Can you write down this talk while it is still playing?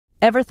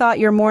Ever thought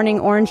your morning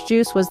orange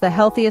juice was the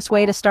healthiest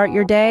way to start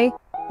your day?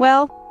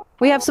 Well,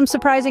 we have some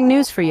surprising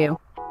news for you.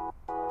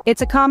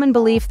 It's a common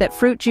belief that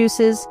fruit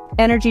juices,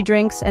 energy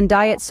drinks, and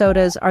diet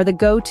sodas are the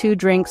go-to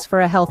drinks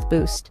for a health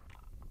boost.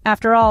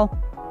 After all,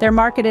 they're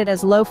marketed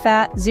as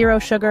low-fat, zero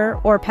sugar,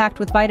 or packed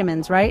with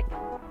vitamins, right?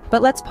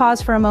 But let's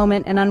pause for a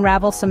moment and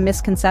unravel some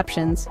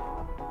misconceptions.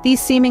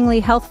 These seemingly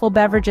healthful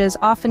beverages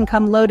often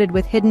come loaded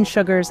with hidden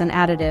sugars and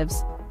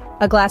additives.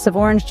 A glass of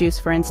orange juice,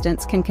 for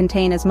instance, can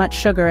contain as much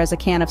sugar as a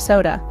can of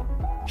soda.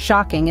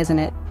 Shocking, isn't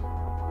it?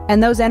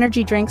 And those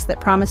energy drinks that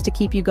promise to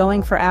keep you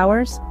going for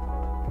hours?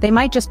 They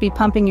might just be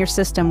pumping your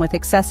system with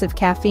excessive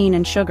caffeine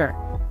and sugar.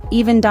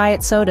 Even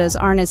diet sodas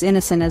aren't as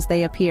innocent as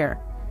they appear.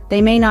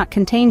 They may not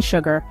contain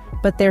sugar,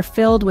 but they're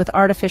filled with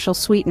artificial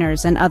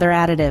sweeteners and other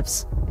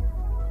additives.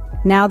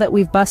 Now that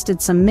we've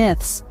busted some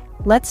myths,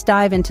 let's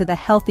dive into the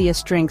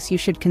healthiest drinks you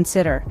should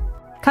consider.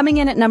 Coming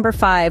in at number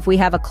 5, we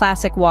have a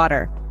classic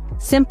water.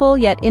 Simple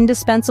yet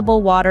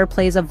indispensable water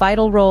plays a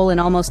vital role in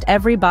almost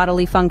every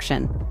bodily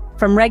function.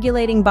 From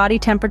regulating body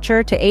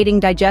temperature to aiding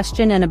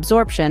digestion and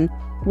absorption,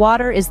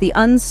 water is the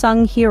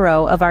unsung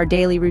hero of our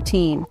daily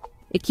routine.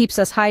 It keeps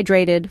us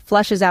hydrated,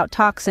 flushes out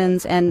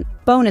toxins, and,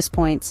 bonus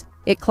points,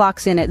 it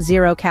clocks in at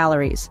 0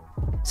 calories.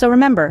 So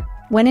remember,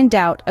 when in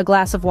doubt, a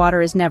glass of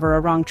water is never a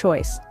wrong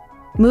choice.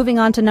 Moving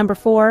on to number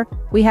 4,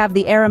 we have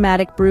the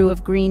aromatic brew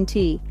of green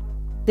tea.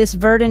 This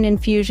verdant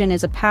infusion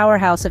is a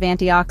powerhouse of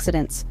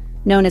antioxidants,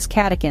 known as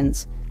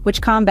catechins,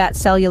 which combat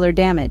cellular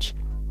damage.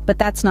 But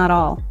that's not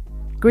all.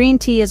 Green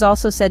tea is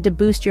also said to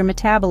boost your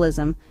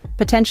metabolism,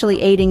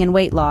 potentially aiding in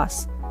weight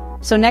loss.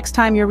 So next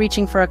time you're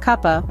reaching for a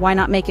cuppa, why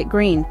not make it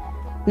green?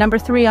 Number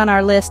 3 on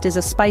our list is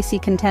a spicy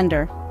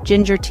contender,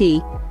 ginger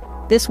tea.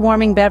 This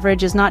warming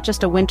beverage is not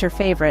just a winter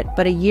favorite,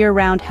 but a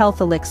year-round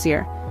health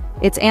elixir.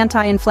 Its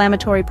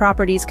anti-inflammatory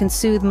properties can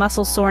soothe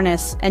muscle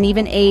soreness and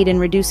even aid in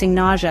reducing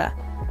nausea.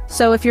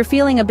 So if you're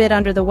feeling a bit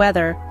under the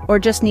weather, or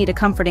just need a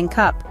comforting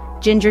cup,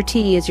 ginger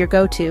tea is your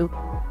go-to.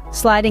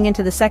 Sliding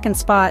into the second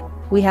spot,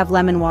 we have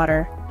lemon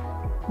water.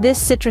 This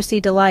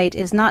citrusy delight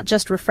is not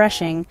just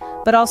refreshing,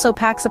 but also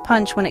packs a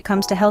punch when it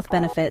comes to health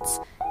benefits.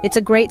 It's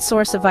a great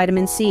source of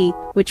vitamin C,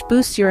 which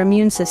boosts your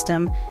immune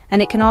system,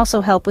 and it can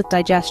also help with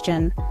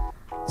digestion.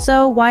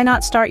 So why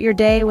not start your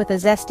day with a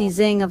zesty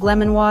zing of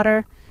lemon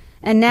water?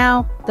 And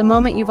now, the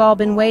moment you've all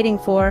been waiting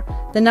for,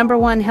 the number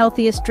 1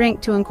 healthiest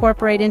drink to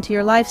incorporate into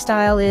your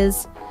lifestyle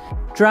is...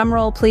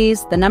 Drumroll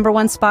please, the number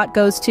 1 spot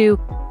goes to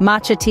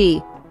matcha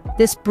tea.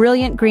 This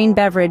brilliant green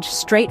beverage,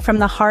 straight from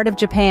the heart of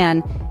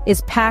Japan,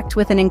 is packed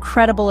with an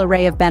incredible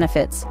array of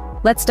benefits.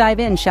 Let's dive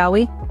in, shall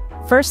we?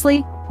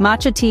 Firstly,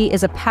 matcha tea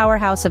is a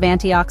powerhouse of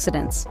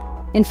antioxidants.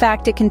 In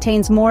fact, it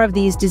contains more of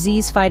these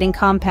disease-fighting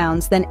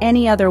compounds than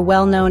any other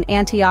well-known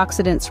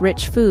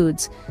antioxidants-rich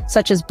foods,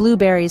 such as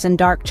blueberries and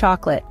dark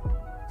chocolate.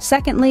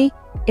 Secondly,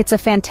 it's a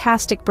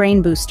fantastic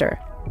brain booster.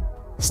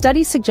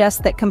 Studies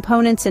suggest that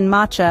components in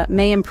matcha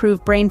may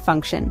improve brain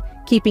function,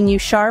 keeping you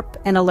sharp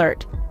and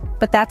alert.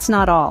 But that's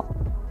not all.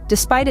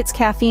 Despite its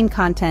caffeine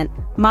content,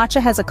 matcha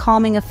has a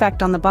calming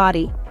effect on the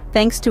body,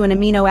 thanks to an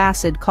amino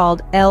acid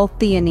called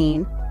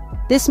L-theanine.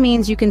 This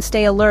means you can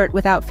stay alert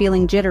without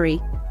feeling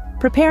jittery.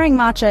 Preparing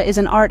matcha is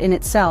an art in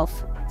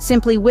itself.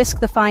 Simply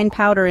whisk the fine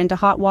powder into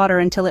hot water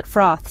until it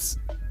froths.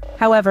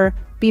 However,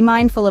 be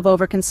mindful of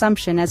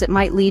overconsumption as it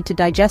might lead to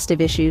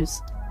digestive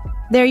issues.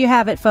 There you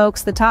have it,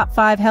 folks, the top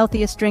 5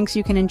 healthiest drinks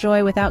you can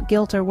enjoy without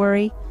guilt or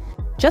worry.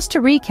 Just to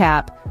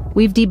recap,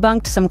 we've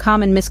debunked some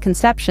common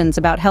misconceptions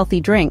about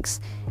healthy drinks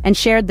and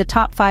shared the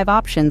top 5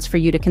 options for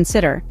you to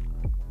consider.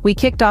 We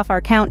kicked off our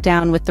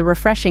countdown with the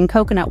refreshing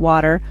coconut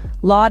water,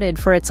 lauded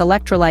for its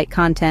electrolyte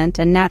content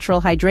and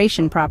natural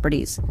hydration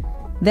properties.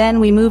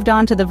 Then we moved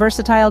on to the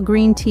versatile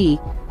green tea,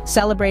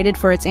 celebrated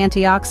for its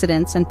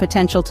antioxidants and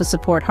potential to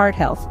support heart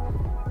health.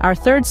 Our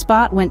third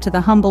spot went to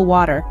the humble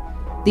water,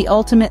 the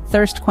ultimate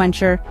thirst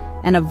quencher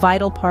and a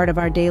vital part of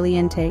our daily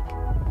intake.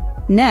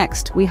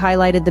 Next, we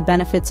highlighted the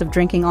benefits of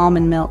drinking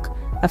almond milk,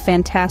 a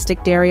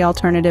fantastic dairy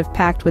alternative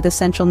packed with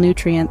essential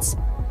nutrients.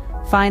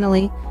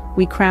 Finally,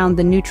 we crowned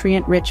the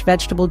nutrient-rich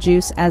vegetable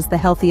juice as the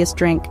healthiest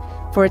drink,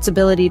 for its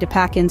ability to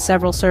pack in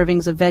several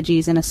servings of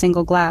veggies in a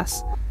single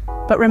glass.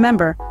 But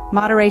remember,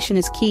 moderation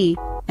is key,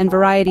 and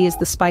variety is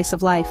the spice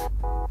of life.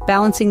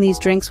 Balancing these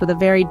drinks with a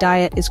varied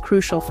diet is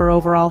crucial for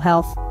overall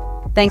health.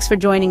 Thanks for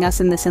joining us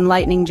in this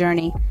enlightening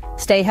journey.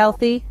 Stay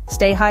healthy,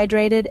 stay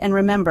hydrated, and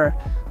remember,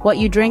 what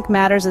you drink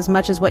matters as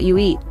much as what you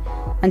eat.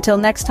 Until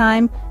next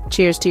time,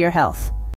 cheers to your health.